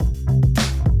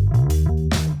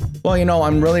Well,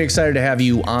 I'm really excited to have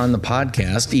you on the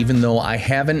podcast, even though I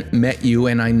haven't met you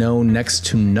and I know next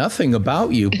to nothing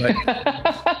about you. But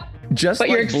but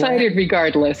you're excited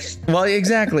regardless. Well,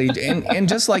 exactly. And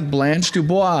just like Blanche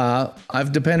Dubois,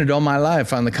 I've depended all my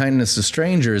life on the kindness of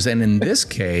strangers. And in this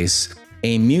case,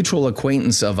 a mutual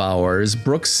acquaintance of ours,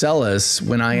 Brooke Sellis,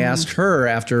 when I asked her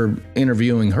after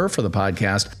interviewing her for the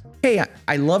podcast, hey,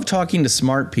 I love talking to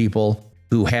smart people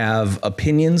who have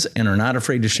opinions and are not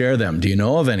afraid to share them. Do you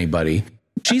know of anybody?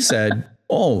 She said,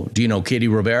 oh, do you know Katie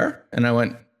Robert? And I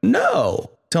went,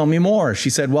 no, tell me more. She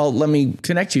said, well, let me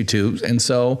connect you two. And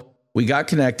so we got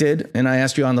connected and I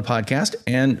asked you on the podcast.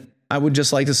 And I would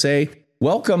just like to say,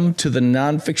 welcome to the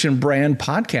Nonfiction Brand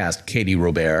Podcast, Katie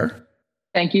Robert.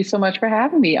 Thank you so much for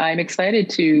having me. I'm excited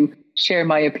to share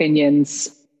my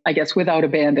opinions, I guess, without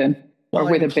abandon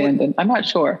or with abandon. I'm not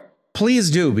sure.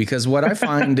 Please do, because what I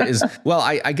find is, well,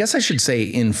 I guess I should say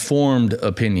informed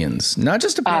opinions, not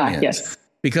just opinions. Yes.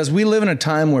 Because we live in a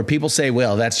time where people say,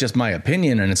 well, that's just my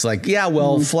opinion. And it's like, yeah,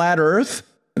 well, flat earth,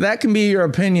 that can be your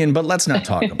opinion, but let's not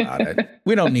talk about it.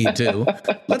 We don't need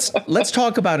to. Let's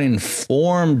talk about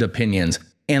informed opinions.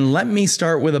 And let me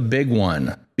start with a big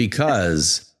one,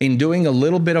 because in doing a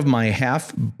little bit of my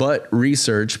half-butt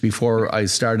research before I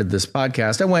started this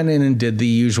podcast, I went in and did the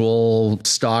usual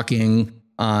stalking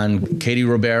on Katie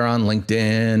Robert on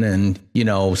LinkedIn and,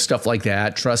 stuff like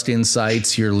that, Trust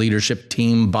Insights, your leadership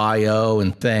team bio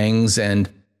and things. And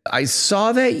I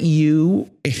saw that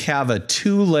you have a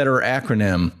 2-letter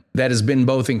acronym that has been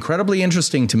both incredibly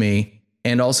interesting to me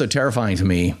and also terrifying to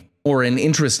me, or an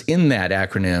interest in that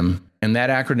acronym. And that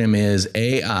acronym is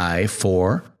AI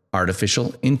for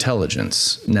Artificial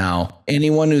Intelligence. Now,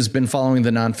 anyone who's been following the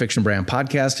Nonfiction Brand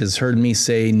Podcast has heard me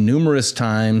say numerous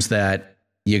times that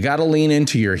you got to lean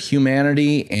into your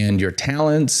humanity and your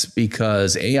talents,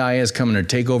 because AI is coming to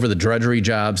take over the drudgery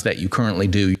jobs that you currently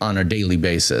do on a daily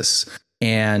basis.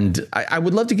 And I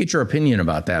would love to get your opinion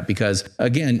about that, because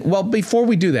again, well, before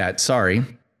we do that,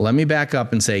 let me back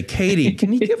up and say, Katie,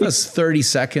 can you give us 30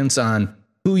 seconds on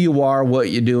who you are, what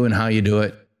you do, and how you do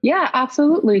it? Yeah,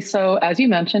 absolutely. So as you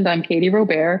mentioned, I'm Katie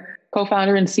Robert,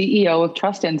 co-founder and CEO of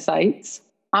Trust Insights.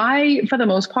 I, for the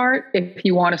most part, if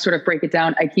you want to sort of break it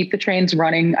down, I keep the trains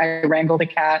running, I wrangle the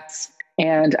cats,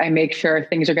 and I make sure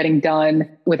things are getting done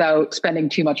without spending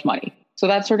too much money. So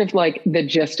that's sort of like the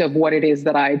gist of what it is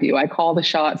that I do. I call the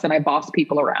shots and I boss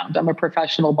people around. I'm a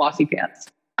professional bossy pants.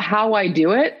 How I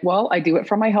do it? Well, I do it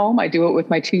from my home. I do it with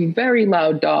my 2 very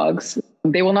loud dogs.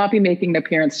 They will not be making an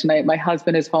appearance tonight. My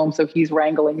husband is home, so he's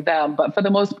wrangling them. But for the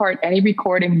most part, any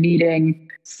recording, meeting,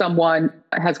 someone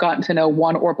has gotten to know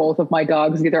one or both of my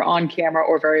dogs, either on camera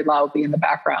or very loudly in the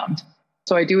background.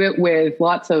 So I do it with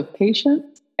lots of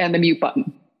patience and the mute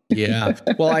button. Yeah.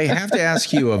 Well, I have to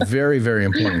ask you a very, very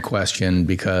important question,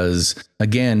 because,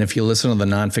 again, if you listen to the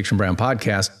Nonfiction Brand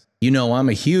Podcast, I'm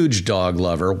a huge dog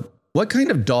lover. What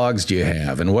kind of dogs do you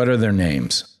have and what are their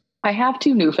names? I have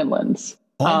 2 Newfoundlands.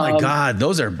 Oh, my God.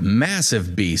 Those are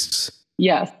massive beasts.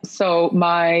 Yes. So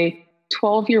my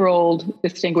 12-year-old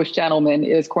distinguished gentleman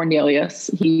is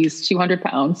Cornelius. He's 200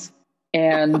 pounds.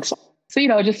 And so,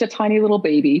 just a tiny little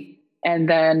baby. And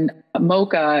then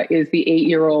Mocha is the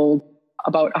 8-year-old,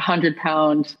 about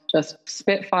 100-pound, just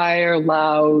spitfire,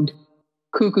 loud,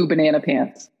 cuckoo banana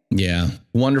pants. Yeah.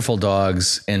 Wonderful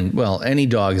dogs. And well, any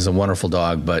dog is a wonderful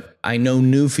dog, but I know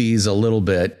Newfies a little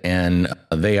bit, and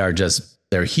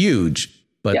they're huge,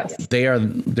 but yes, they're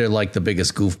like the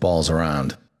biggest goofballs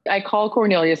around. I call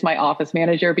Cornelius my office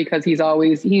manager, because he's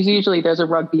usually, there's a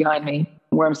rug behind me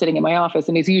where I'm sitting in my office,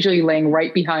 and he's usually laying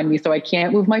right behind me, so I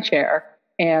can't move my chair.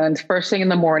 And first thing in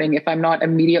the morning, if I'm not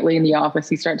immediately in the office,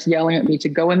 he starts yelling at me to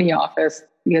go in the office,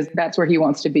 because that's where he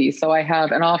wants to be. So I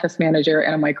have an office manager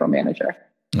and a micromanager.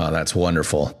 Oh, that's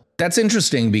wonderful. That's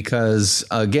interesting, because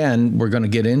again, we're going to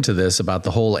get into this about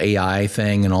the whole AI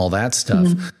thing and all that stuff.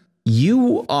 Mm-hmm.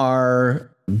 You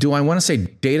are, do I want to say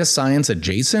data science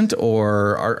adjacent,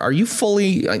 or are you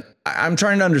fully, I'm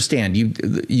trying to understand.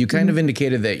 You kind of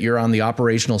indicated that you're on the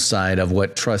operational side of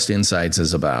what Trust Insights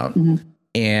is about. Mm-hmm.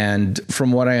 And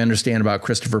from what I understand about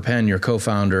Christopher Penn, your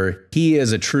co-founder, he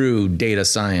is a true data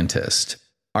scientist.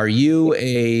 Are you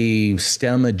a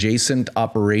STEM adjacent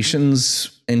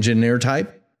operations engineer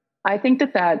type? I think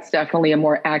that that's definitely a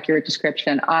more accurate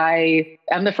description. I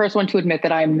am the first one to admit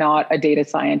that I'm not a data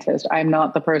scientist. I'm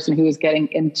not the person who is getting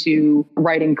into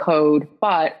writing code,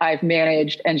 but I've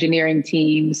managed engineering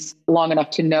teams long enough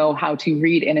to know how to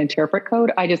read and interpret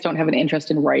code. I just don't have an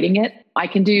interest in writing it. I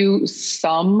can do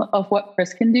some of what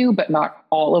Chris can do, but not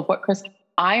all of what Chris can.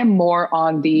 I am more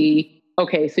on the,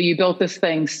 okay, so you built this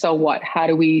thing, so what? How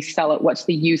do we sell it? What's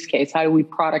the use case? How do we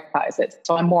productize it?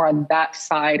 So I'm more on that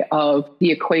side of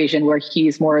the equation where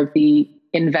he's more of the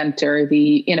inventor,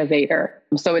 the innovator.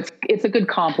 So it's a good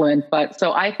complement. But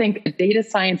so I think data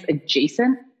science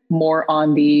adjacent, more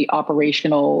on the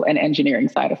operational and engineering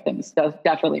side of things, does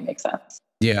definitely make sense.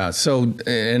 Yeah. So,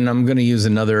 and I'm going to use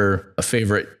another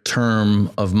favorite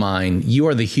term of mine. You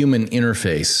are the human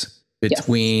interface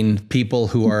between people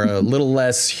who are a little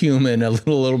less human, a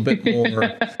little bit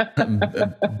more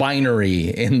binary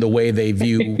in the way they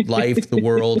view life, the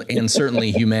world, and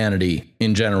certainly humanity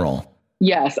in general.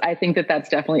 Yes, I think that that's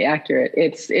definitely accurate.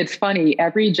 It's funny.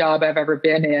 Every job I've ever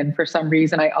been in, for some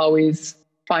reason, I always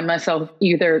find myself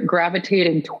either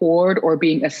gravitating toward or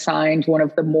being assigned one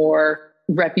of the more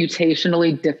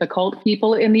reputationally difficult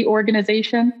people in the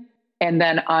organization. And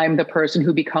then I'm the person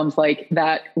who becomes like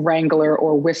that wrangler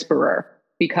or whisperer,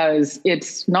 because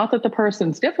it's not that the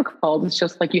person's difficult. It's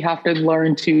just like you have to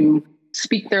learn to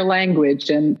speak their language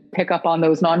and pick up on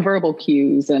those nonverbal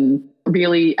cues. And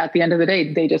really, at the end of the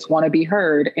day, they just want to be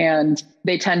heard, and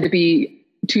they tend to be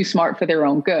too smart for their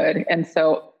own good. And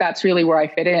so that's really where I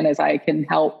fit in, as I can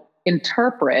help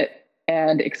interpret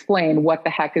and explain what the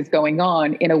heck is going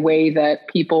on in a way that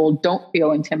people don't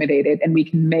feel intimidated, and we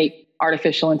can make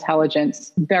artificial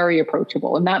intelligence very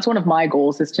approachable. And that's one of my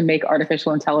goals, is to make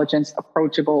artificial intelligence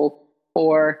approachable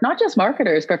for not just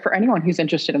marketers, but for anyone who's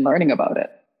interested in learning about it.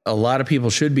 A lot of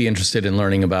people should be interested in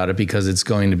learning about it, because it's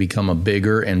going to become a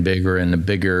bigger and bigger and a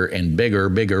bigger and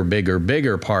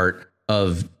bigger part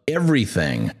of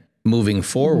everything moving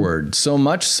forward. So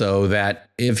much so that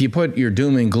if you put your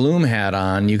doom and gloom hat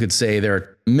on, you could say there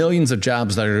are millions of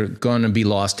jobs that are going to be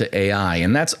lost to AI.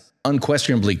 And that's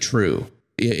unquestionably true.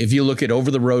 If you look at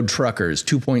over-the-road truckers,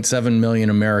 2.7 million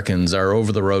Americans are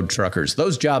over-the-road truckers.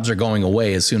 Those jobs are going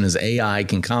away as soon as AI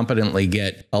can competently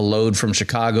get a load from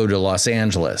Chicago to Los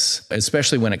Angeles,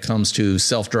 especially when it comes to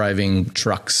self-driving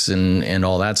trucks and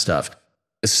all that stuff.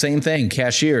 Same thing,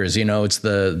 cashiers, it's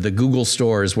the Google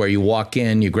stores where you walk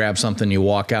in, you grab something, you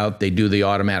walk out, they do the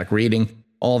automatic reading,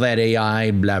 all that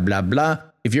AI, blah, blah, blah.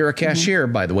 If you're a cashier,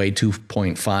 by the way,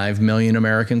 2.5 million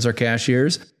Americans are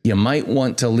cashiers, you might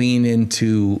want to lean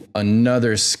into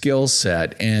another skill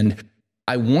set. And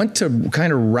I want to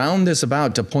kind of round this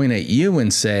about to point at you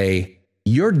and say,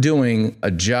 you're doing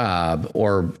a job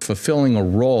or fulfilling a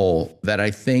role that I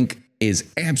think is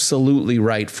absolutely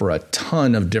right for a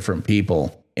ton of different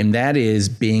people. And that is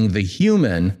being the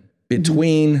human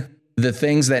between the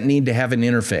things that need to have an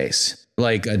interface.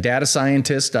 Like a data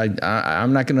scientist, I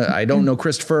don't know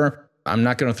Christopher. I'm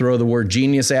not going to throw the word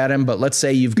genius at him, but let's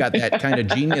say you've got that kind of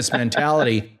genius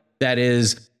mentality that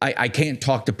is, I can't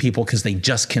talk to people because they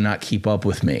just cannot keep up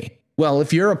with me. Well,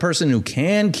 if you're a person who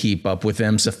can keep up with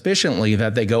them sufficiently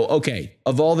that they go, okay,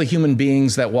 of all the human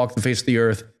beings that walk the face of the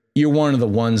earth, you're one of the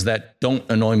ones that don't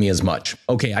annoy me as much.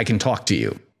 Okay, I can talk to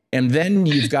you. And then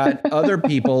you've got other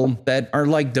people that are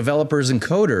like developers and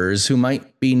coders who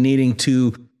might be needing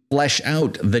to flesh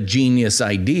out the genius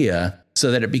idea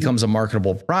so that it becomes a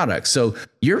marketable product. So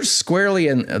you're squarely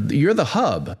you're the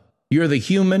hub. You're the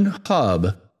human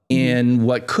hub in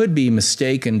what could be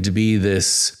mistaken to be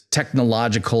this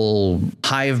technological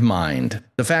hive mind.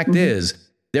 The fact is,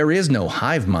 there is no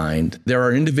hive mind. There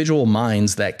are individual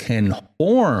minds that can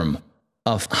form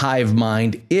a hive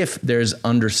mind if there's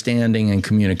understanding and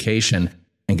communication.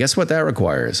 And guess what that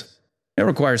requires? It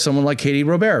requires someone like Katie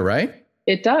Robert, right?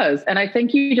 It does. And I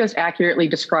think you just accurately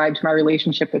described my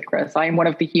relationship with Chris. I am one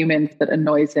of the humans that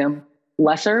annoys him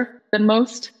lesser than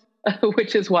most,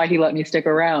 which is why he let me stick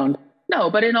around. No,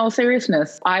 but in all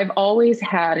seriousness, I've always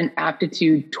had an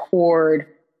aptitude toward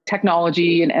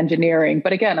technology and engineering.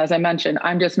 But again, as I mentioned,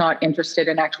 I'm just not interested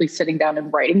in actually sitting down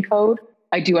and writing code.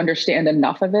 I do understand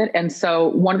enough of it. And so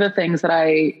one of the things that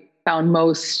I found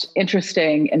most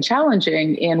interesting and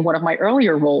challenging in one of my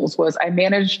earlier roles was I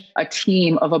managed a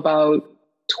team of about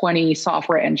 20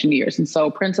 software engineers. And so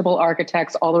principal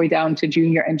architects all the way down to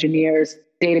junior engineers,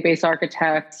 database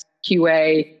architects,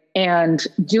 QA. And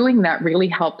doing that really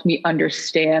helped me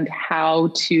understand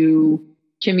how to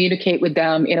communicate with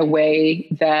them in a way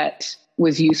that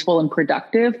was useful and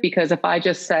productive. Because if I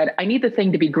just said, I need the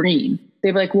thing to be green,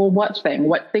 they'd be like, well, what thing?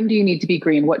 What thing do you need to be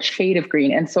green? What shade of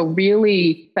green? And so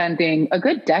really spending a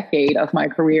good decade of my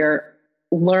career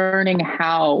learning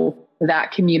how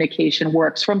that communication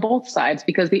works from both sides,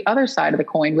 because the other side of the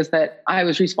coin was that I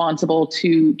was responsible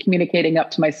to communicating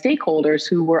up to my stakeholders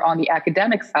who were on the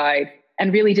academic side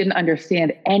and really didn't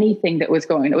understand anything that was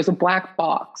going on. It was a black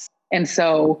box. And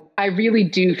so I really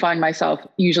do find myself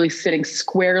usually sitting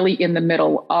squarely in the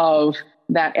middle of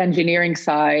that engineering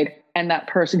side and that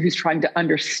person who's trying to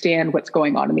understand what's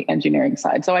going on in the engineering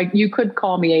side. So you could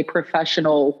call me a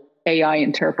professional AI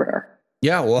interpreter.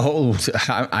 Yeah, well,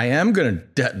 I am going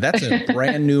to, that's a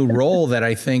brand new role that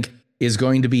I think is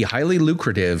going to be highly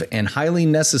lucrative and highly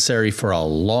necessary for a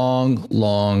long,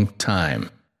 long time.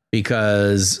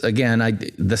 Because again,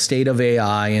 the state of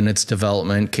AI and its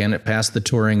development, can it pass the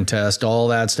Turing test, all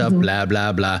that stuff, blah,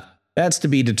 blah, blah. That's to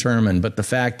be determined. But the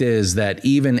fact is that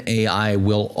even AI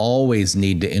will always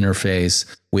need to interface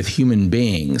with human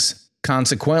beings.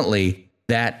 Consequently,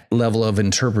 that level of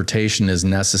interpretation is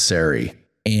necessary.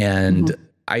 And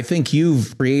I think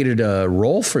you've created a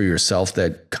role for yourself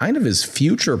that kind of is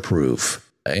future proof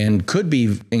and could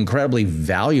be incredibly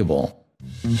valuable.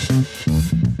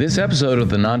 This episode of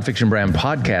the Nonfiction Brand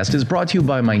podcast is brought to you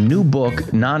by my new book,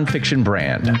 Nonfiction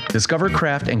Brand. Discover,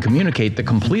 craft, and communicate the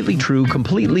completely true,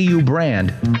 completely you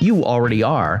brand you already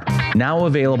are, now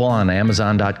available on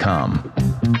Amazon.com.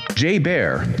 Jay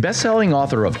Baer, best-selling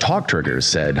author of Talk Triggers,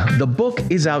 said, "The book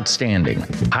is outstanding,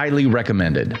 highly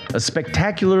recommended, a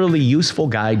spectacularly useful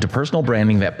guide to personal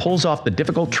branding that pulls off the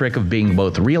difficult trick of being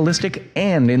both realistic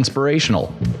and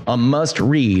inspirational. A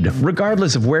must-read,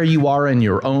 regardless of where you are in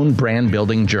your own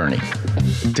brand-building journey."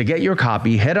 To get your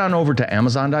copy, head on over to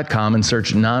Amazon.com and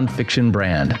search Nonfiction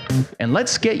Brand. And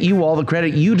let's get you all the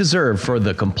credit you deserve for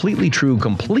the completely true,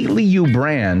 completely you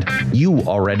brand you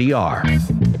already are.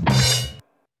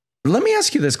 Let me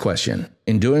ask you this question.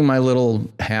 In doing my little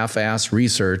half-ass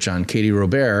research on Katie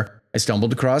Robert, I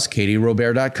stumbled across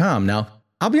KatieRobert.com. Now,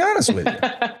 I'll be honest with you.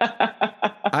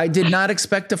 I did not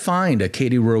expect to find a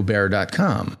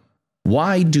KatieRobert.com.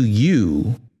 Why do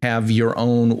you have your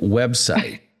own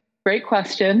website? Great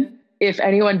question. If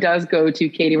anyone does go to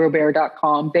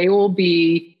KatieRobert.com, they will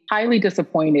be highly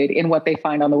disappointed in what they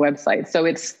find on the website. So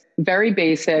it's very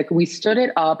basic. We stood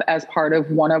it up as part of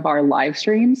one of our live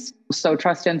streams. So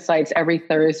Trust Insights, every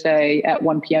Thursday at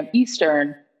 1 p.m.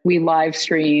 Eastern, we live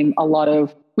stream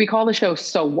we call the show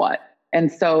So What?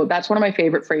 And so that's one of my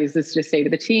favorite phrases to say to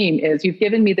the team is, you've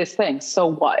given me this thing, so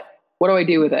what? What do I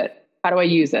do with it? How do I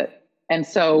use it? And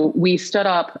so we stood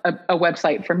up a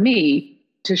website for me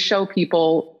to show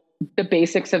people the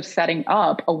basics of setting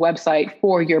up a website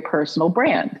for your personal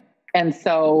brand. And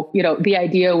so, the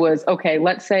idea was, okay,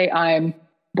 let's say I'm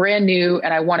brand new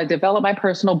and I want to develop my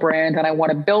personal brand and I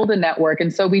want to build a network.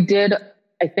 And so we did,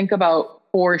 I think, about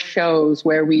 4 shows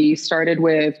where we started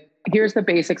with, here's the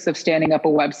basics of standing up a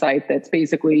website that's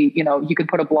basically, you can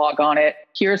put a blog on it.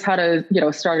 Here's how to,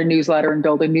 start a newsletter and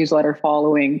build a newsletter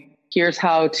following. Here's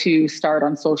how to start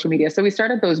on social media. So we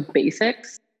started those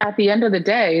basics. At the end of the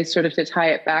day, sort of to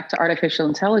tie it back to artificial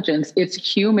intelligence,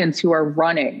 it's humans who are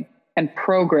running and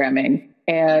programming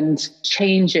and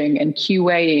changing and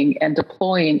QAing and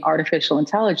deploying artificial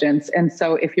intelligence. And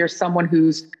so if you're someone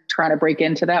who's trying to break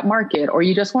into that market, or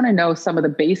you just want to know some of the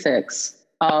basics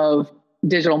of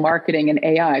digital marketing and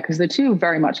AI, because the two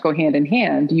very much go hand in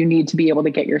hand, you need to be able to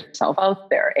get yourself out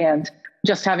there. And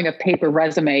just having a paper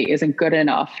resume isn't good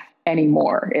enough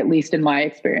anymore, at least in my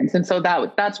experience. And so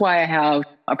that's why I have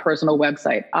a personal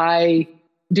website. I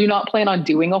do not plan on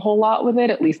doing a whole lot with it.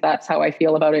 At least that's how I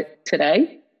feel about it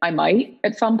today. I might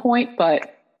at some point,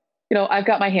 but I've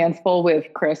got my hands full with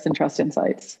Chris and Trust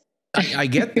Insights. I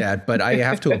get that, but I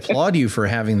have to applaud you for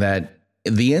having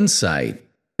the insight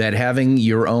that having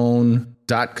your own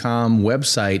 .com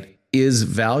website is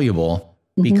valuable.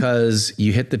 Because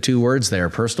you hit the 2 words there,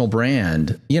 personal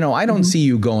brand. I don't see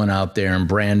you going out there and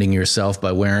branding yourself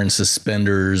by wearing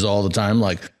suspenders all the time.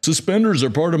 Like, suspenders are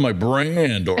part of my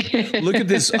brand. Or look at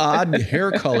this odd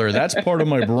hair color. That's part of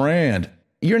my brand.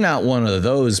 You're not one of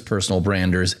those personal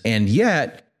branders. And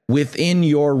yet, within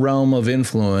your realm of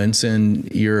influence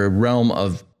and your realm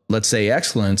of, let's say,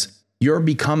 excellence, you're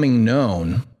becoming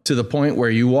known to the point where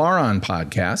you are on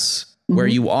podcasts, where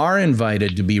you are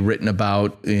invited to be written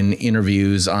about in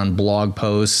interviews, on blog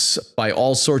posts by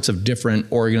all sorts of different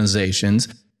organizations.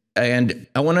 And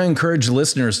I want to encourage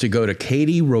listeners to go to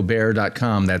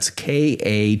KatieRobert.com. That's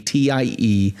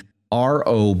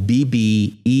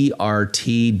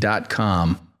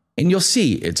KatieRobert.com. And you'll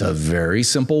see it's a very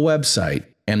simple website,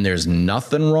 and there's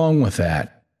nothing wrong with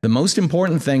that. The most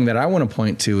important thing that I want to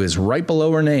point to is right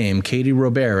below her name, Katie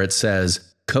Robert, it says,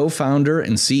 co-founder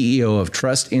and CEO of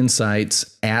Trust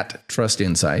Insights at Trust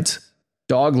Insights,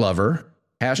 dog lover,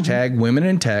 hashtag women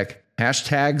in tech,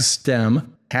 hashtag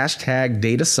STEM, hashtag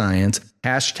data science,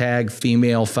 hashtag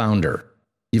female founder.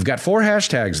 You've got 4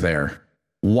 hashtags there.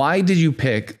 Why did you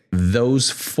pick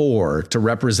those 4 to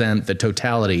represent the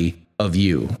totality of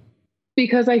you?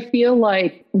 Because I feel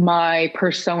like my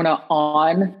persona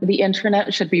on the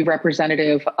internet should be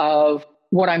representative of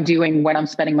what I'm doing when I'm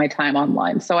spending my time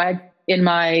online. So in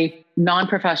my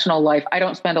non-professional life, I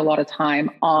don't spend a lot of time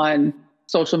on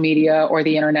social media or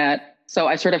the internet. So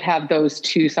I sort of have those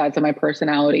two sides of my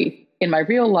personality. In my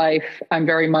real life, I'm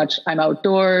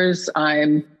outdoors.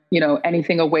 I'm,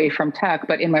 anything away from tech.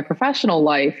 But in my professional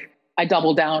life, I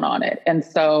double down on it. And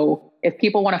so if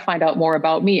people want to find out more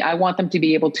about me, I want them to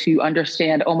be able to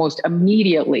understand almost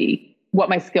immediately what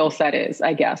my skill set is,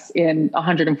 I guess, in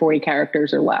 140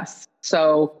 characters or less.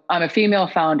 So I'm a female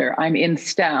founder. I'm in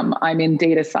STEM. I'm in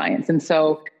data science. And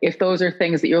so if those are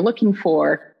things that you're looking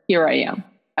for, here I am.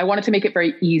 I wanted to make it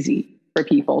very easy for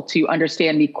people to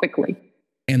understand me quickly.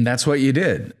 And that's what you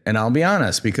did. And I'll be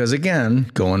honest, because again,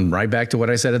 going right back to what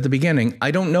I said at the beginning,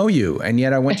 I don't know you. And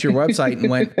yet I went to your website and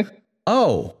went,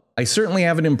 oh, I certainly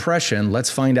have an impression. Let's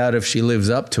find out if she lives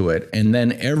up to it. And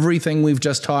then everything we've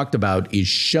just talked about is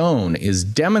shown, is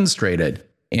demonstrated.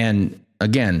 And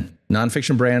again,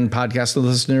 Nonfiction Brand podcast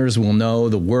listeners will know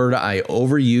the word I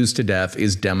overuse to death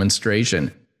is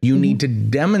demonstration. You need to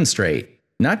demonstrate,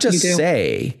 not just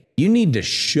say, you need to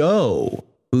show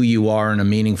who you are in a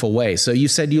meaningful way. So you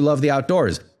said you love the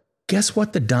outdoors. Guess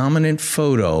what the dominant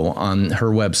photo on her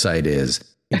website is?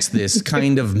 It's this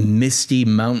kind of misty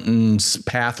mountains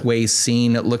pathway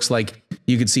scene. It looks like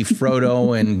you could see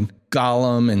Frodo and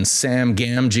Gollum and Sam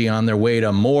Gamgee on their way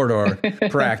to Mordor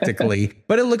practically.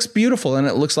 But it looks beautiful, and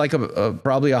it looks like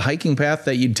probably a hiking path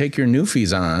that you'd take your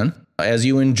newfies on as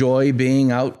you enjoy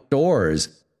being outdoors.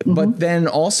 But then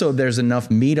also there's enough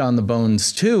meat on the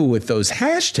bones too with those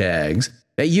hashtags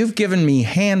that you've given me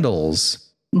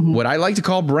handles, what I like to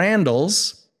call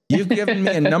brandles. You've given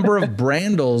me a number of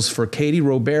brandles for Katie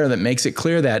Robert that makes it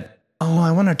clear that, oh,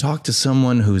 I want to talk to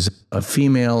someone who's a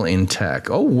female in tech.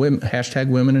 Oh, hashtag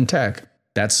women in tech.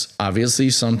 That's obviously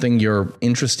something you're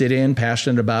interested in,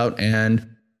 passionate about,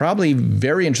 and probably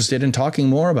very interested in talking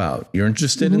more about. You're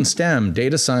interested in STEM,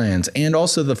 data science, and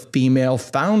also the female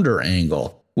founder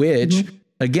angle, which,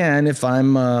 again, if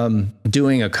I'm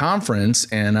doing a conference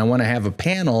and I want to have a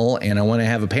panel and I want to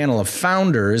have a panel of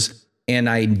founders, and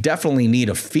I definitely need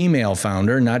a female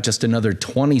founder, not just another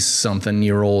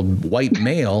 20-something-year-old white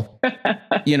male.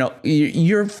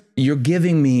 You're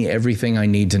giving me everything I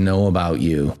need to know about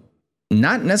you.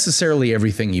 Not necessarily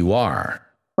everything you are,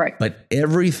 right? But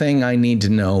everything I need to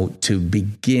know to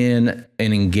begin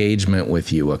an engagement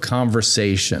with you, a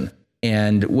conversation.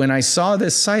 And when I saw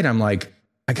this site, I'm like,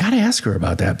 I got to ask her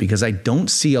about that, because I don't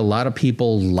see a lot of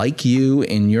people like you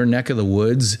in your neck of the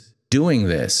woods doing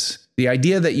this. The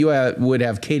idea that you would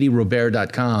have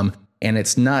KatieRobert.com and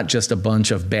it's not just a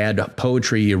bunch of bad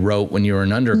poetry you wrote when you were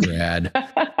an undergrad.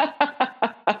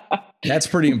 That's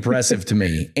pretty impressive to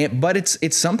me. But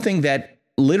it's something that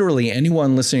literally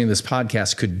anyone listening to this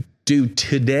podcast could do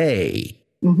today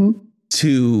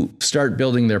to start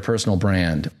building their personal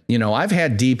brand. I've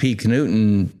had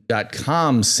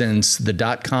dpknutson.com since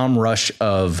the .com rush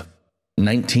of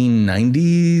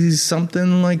 1990s,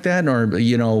 something like that, or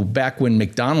back when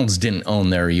McDonald's didn't own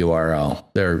their URL,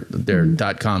 their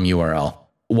 .com URL.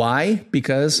 Why?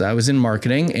 Because I was in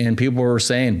marketing and people were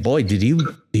saying, "Boy, do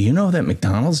you know that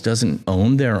McDonald's doesn't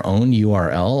own their own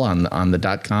URL on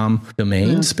the .com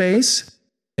domain space?"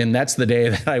 And that's the day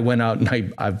that I went out and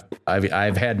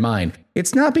I've had mine.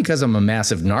 It's not because I'm a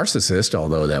massive narcissist,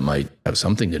 although that might have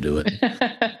something to do with it.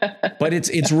 But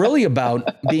it's really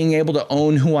about being able to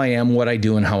own who I am, what I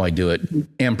do, and how I do it,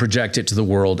 and project it to the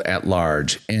world at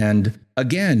large. And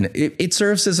again, it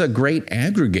serves as a great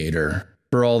aggregator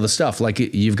for all the stuff. Like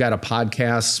you've got a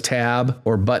podcast tab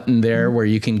or button there where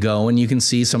you can go and you can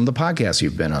see some of the podcasts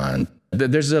you've been on.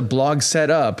 There's a blog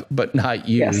set up, but not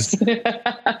used.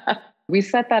 Yes. We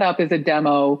set that up as a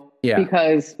demo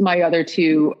because my other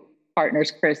two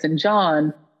partners, Chris and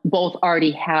John, both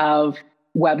already have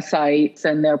websites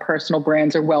and their personal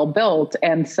brands are well built.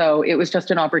 And so it was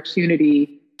just an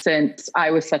opportunity since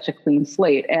I was such a clean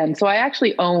slate. And so I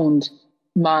actually owned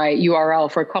my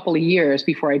URL for a couple of years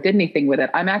before I did anything with it.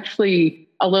 I'm actually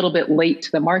a little bit late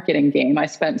to the marketing game. I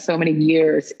spent so many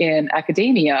years in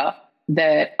academia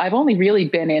that I've only really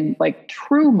been in like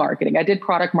true marketing. I did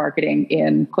product marketing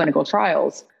in clinical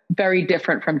trials, very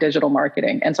different from digital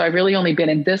marketing. And so I've really only been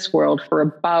in this world for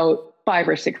about 5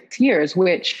 or 6 years,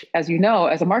 which, as you know,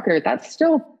 as a marketer, that's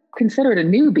still considered a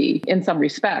newbie in some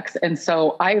respects. And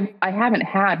so I haven't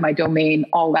had my domain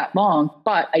all that long,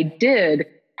 but I did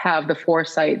have the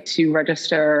foresight to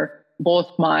register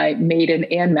both my maiden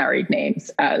and married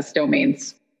names as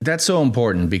domains. That's so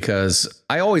important because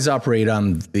I always operate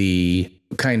on the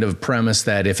kind of premise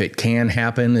that if it can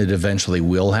happen, it eventually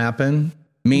will happen.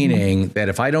 Meaning that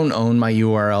if I don't own my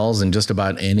URLs and just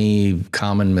about any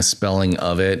common misspelling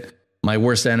of it, my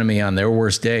worst enemy on their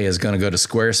worst day is going to go to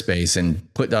Squarespace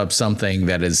and put up something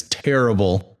that is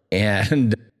terrible.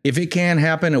 And if it can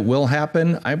happen, it will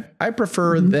happen. I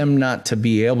prefer them not to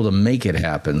be able to make it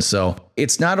happen. So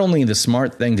it's not only the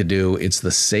smart thing to do, it's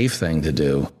the safe thing to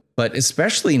do. But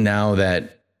especially now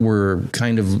that we're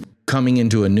kind of coming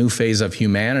into a new phase of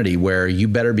humanity where you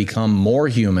better become more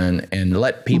human and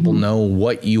let people know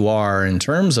what you are in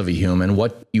terms of a human,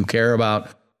 what you care about,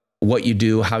 what you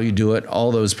do, how you do it,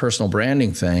 all those personal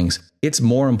branding things. It's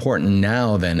more important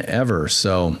now than ever.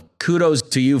 So kudos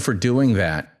to you for doing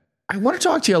that. I want to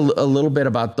talk to you a little bit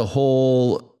about the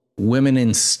whole women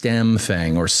in STEM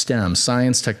thing, or STEM,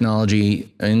 science,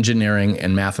 technology, engineering,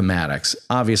 and mathematics.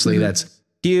 Obviously, that's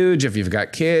huge. If you've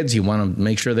got kids, you want to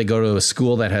make sure they go to a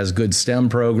school that has good STEM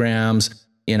programs.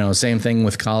 You know, same thing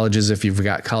with colleges if you've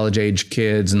got college age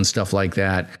kids and stuff like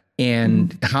that.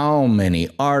 And how many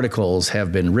articles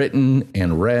have been written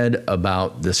and read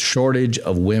about the shortage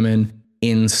of women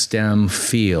in STEM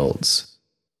fields?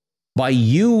 By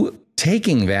you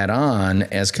taking that on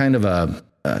as kind of a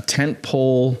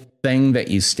tentpole thing that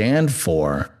you stand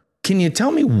for, can you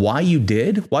tell me why you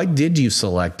did? Why did you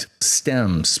select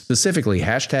STEM, specifically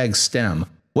hashtag STEM?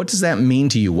 What does that mean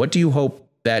to you? What do you hope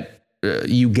that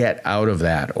you get out of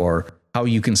that, or how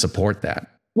you can support that?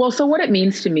 Well, so what it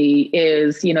means to me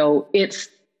is, you know, it's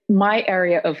my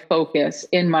area of focus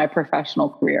in my professional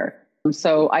career.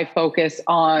 So I focus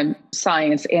on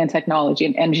science and technology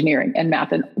and engineering and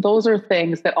math. And those are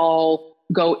things that all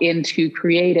go into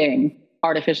creating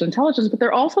artificial intelligence, but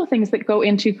they're also things that go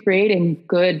into creating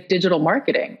good digital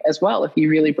marketing as well, if you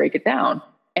really break it down.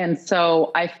 And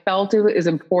so I felt it was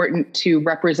important to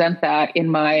represent that in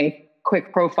my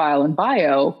quick profile and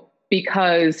bio,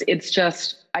 because it's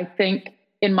just, I think,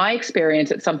 in my experience,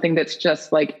 it's something that's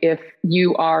just like, if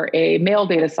you are a male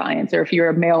data science or if you're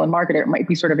a male and marketer, it might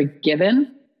be sort of a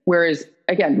given. Whereas,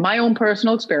 again, my own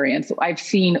personal experience, I've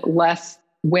seen less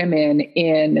women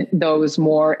in those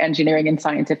more engineering and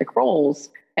scientific roles.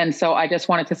 And so I just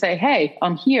wanted to say, hey,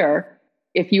 I'm here.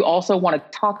 If you also want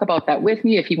to talk about that with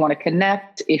me, if you want to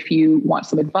connect, if you want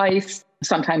some advice,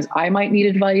 sometimes I might need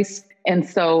advice. And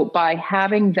so by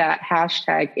having that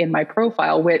hashtag in my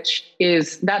profile,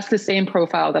 that's the same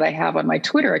profile that I have on my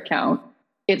Twitter account,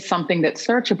 it's something that's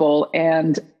searchable.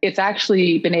 And it's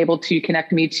actually been able to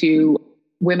connect me to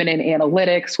women in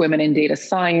analytics, women in data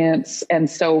science. And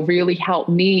so really help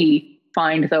me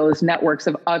find those networks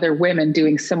of other women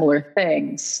doing similar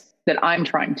things that I'm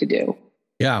trying to do.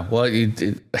 Yeah, well,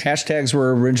 hashtags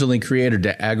were originally created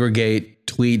to aggregate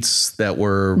tweets that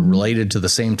were related to the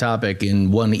same topic in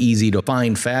one easy to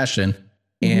find fashion.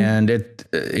 And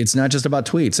it's not just about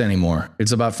tweets anymore.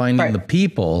 It's about finding the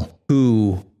people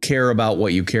who care about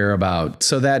what you care about,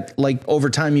 so that, like, over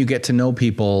time you get to know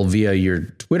people via your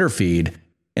Twitter feed.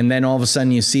 And then all of a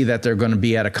sudden you see that they're going to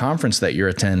be at a conference that you're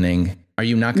attending. Are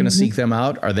you not going to seek them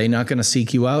out? Are they not going to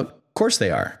seek you out? Of course they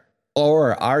are.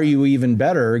 Or are you even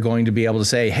better going to be able to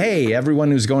say, hey, everyone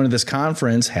who's going to this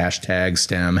conference, hashtag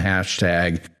STEM,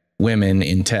 hashtag women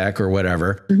in tech or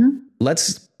whatever,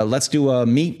 let's do a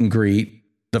meet and greet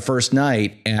the first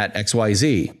night at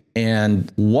XYZ.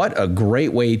 And what a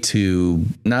great way to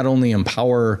not only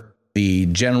empower the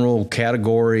general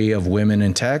category of women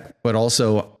in tech, but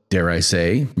also, dare I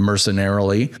say,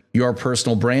 mercenarily, your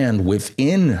personal brand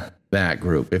within that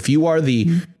group. If you are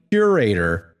the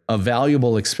curator of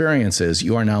valuable experiences,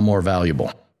 you are now more valuable.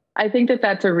 I think that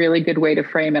that's a really good way to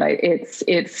frame it.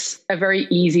 It's a very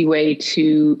easy way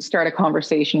to start a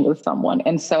conversation with someone.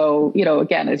 And so, you know,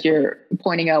 again, as you're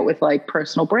pointing out with like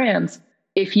personal brands,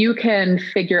 if you can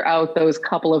figure out those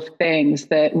couple of things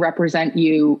that represent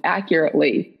you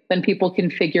accurately, then people can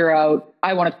figure out,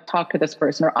 I want to talk to this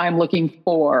person, or I'm looking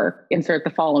for, insert the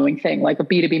following thing, like a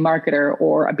B2B marketer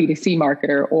or a B2C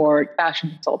marketer or fashion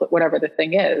consultant, whatever the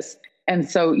thing is. And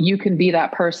so you can be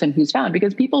that person who's found,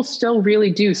 because people still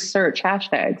really do search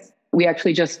hashtags. We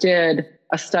actually just did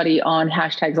a study on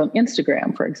hashtags on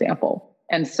Instagram, for example.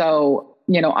 And so,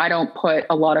 you know, I don't put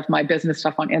a lot of my business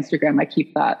stuff on Instagram. I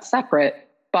keep that separate.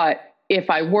 But if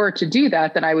I were to do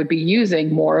that, then I would be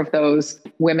using more of those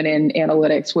women in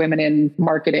analytics, women in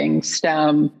marketing,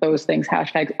 STEM, those things,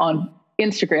 hashtags on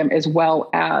Instagram as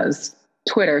well as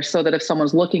Twitter, so that if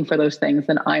someone's looking for those things,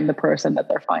 then I'm the person that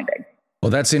they're finding. Well,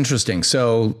 that's interesting.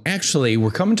 So actually, we're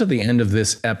coming to the end of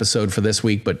this episode for this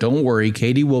week, but don't worry,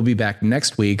 Katie will be back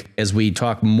next week as we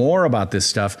talk more about this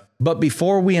stuff. But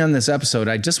before we end this episode,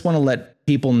 I just want to let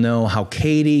people know how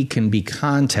Katie can be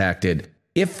contacted.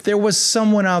 If there was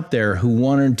someone out there who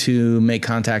wanted to make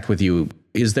contact with you,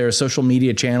 is there a social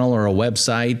media channel or a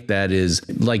website that is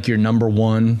like your number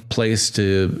one place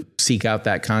to seek out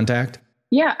that contact?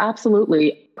 Yeah,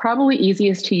 absolutely. Probably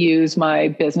easiest to use my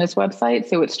business website.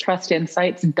 So it's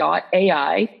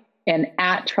trustinsights.ai and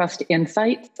at Trust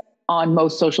Insights on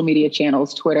most social media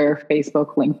channels, Twitter,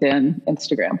 Facebook, LinkedIn,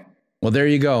 Instagram. Well, there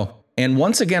you go. And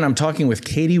once again, I'm talking with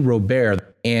Katie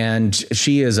Robert, and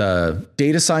she is a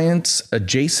data science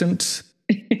adjacent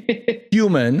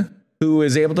human who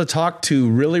is able to talk to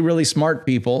really, really smart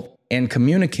people and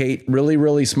communicate really,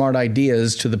 really smart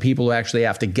ideas to the people who actually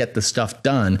have to get the stuff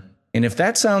done. And if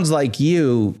that sounds like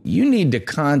you need to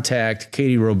contact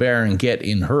Katie Robert and get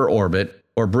in her orbit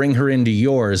or bring her into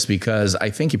yours, because I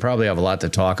think you probably have a lot to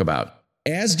talk about.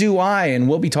 As do I, and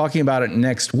we'll be talking about it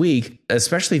next week,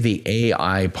 especially the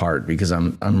AI part, because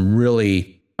I'm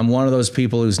one of those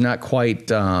people who's not quite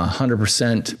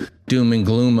 100% doom and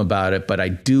gloom about it, but I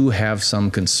do have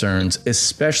some concerns,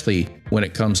 especially when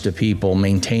it comes to people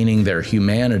maintaining their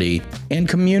humanity and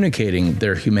communicating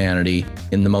their humanity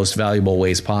in the most valuable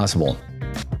ways possible.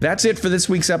 That's it for this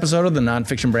week's episode of the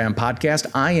Nonfiction Brand Podcast.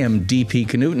 I am DP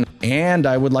Knudten, and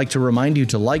I would like to remind you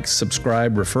to like,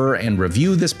 subscribe, refer, and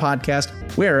review this podcast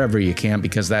wherever you can,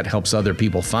 because that helps other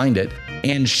people find it.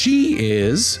 And she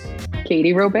is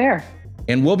Katie Robert.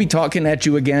 And we'll be talking at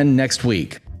you again next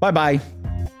week. Bye-bye.